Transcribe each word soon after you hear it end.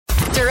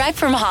Direct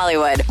from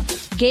Hollywood.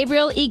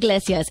 Gabriel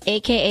Iglesias,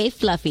 a.k.a.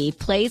 Fluffy,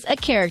 plays a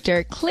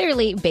character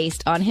clearly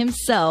based on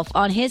himself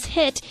on his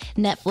hit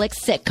Netflix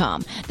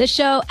sitcom. The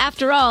show,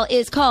 after all,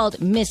 is called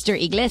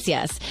Mr.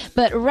 Iglesias.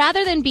 But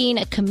rather than being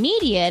a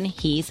comedian,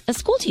 he's a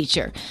school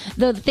teacher.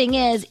 Though the thing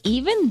is,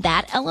 even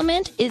that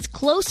element is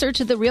closer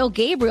to the real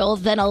Gabriel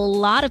than a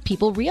lot of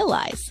people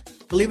realize.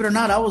 Believe it or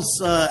not, I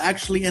was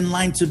actually in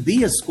line to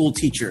be a school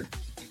teacher.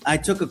 I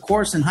took a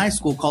course in high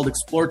school called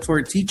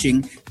exploratory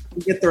teaching. To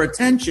get their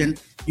attention,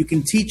 you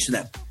can teach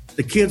them.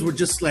 The kids were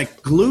just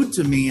like glued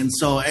to me. And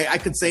so I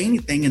could say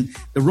anything and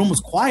the room was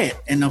quiet.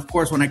 And of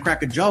course, when I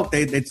crack a joke,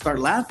 they'd start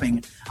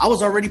laughing. I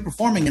was already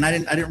performing and I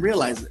didn't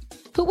realize it.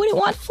 Who wouldn't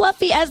want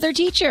Fluffy as their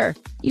teacher?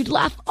 You'd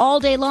laugh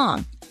all day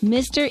long.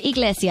 Mr.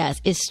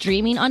 Iglesias is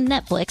streaming on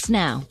Netflix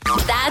now.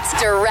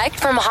 That's Direct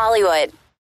from Hollywood.